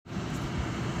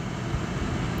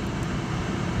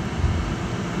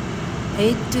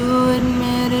Hate to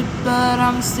admit it, but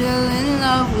I'm still in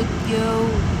love with you.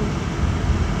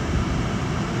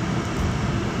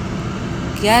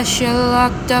 Guess you're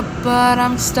locked up, but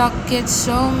I'm stuck, it's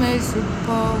so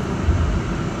miserable.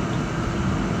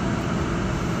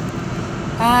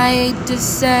 I hate to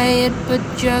say it, but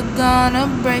you're gonna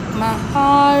break my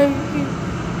heart.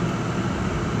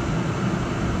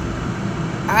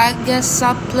 I guess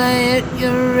I'll play it,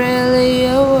 you're really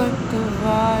a work of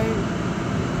art.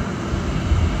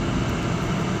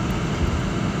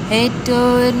 Hate to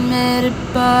admit it,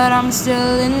 but I'm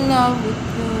still in love with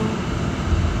you.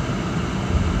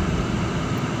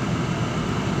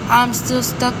 I'm still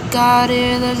stuck out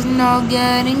here, there's no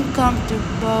getting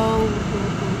comfortable.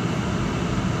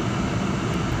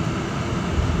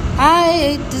 I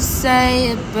hate to say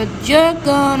it, but you're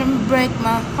gonna break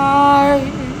my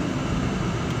heart.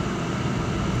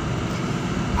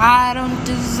 I don't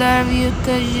deserve you,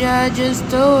 'cause you're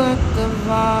just a work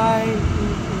of art.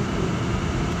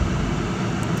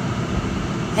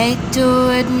 Hate to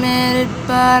admit it,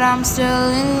 but I'm still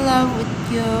in love with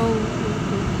you.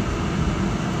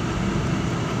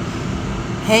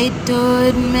 Hate to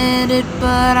admit it,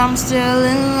 but I'm still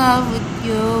in love with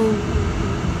you.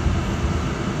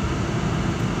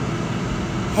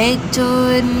 Hate to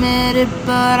admit it,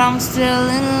 but I'm still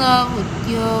in love with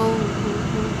you.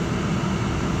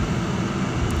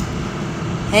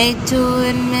 Hate to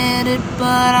admit it,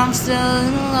 but I'm still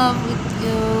in love with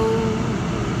you.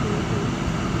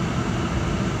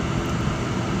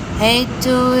 Hate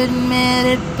to admit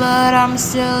it, but I'm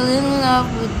still in love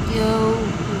with you.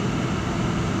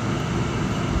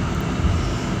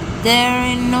 There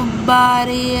ain't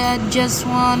nobody, I just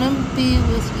wanna be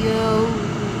with you.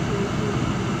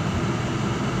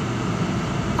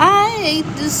 I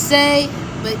hate to say,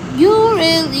 but you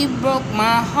really broke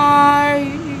my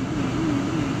heart.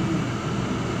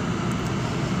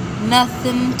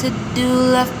 Nothing to do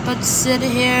left but sit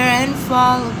here and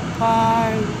fall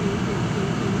apart.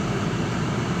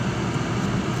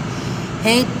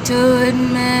 Hate to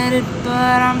admit it,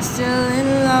 but I'm still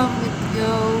in love with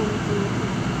you.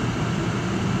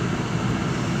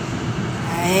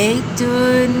 I hate to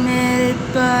admit it,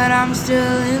 but I'm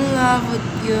still in love with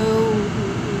you.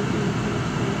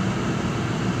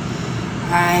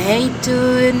 I hate to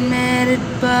admit it,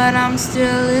 but I'm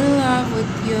still in love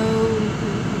with you.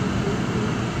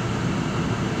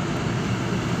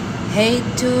 Hate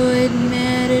to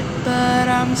admit it, but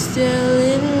I'm still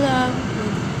in love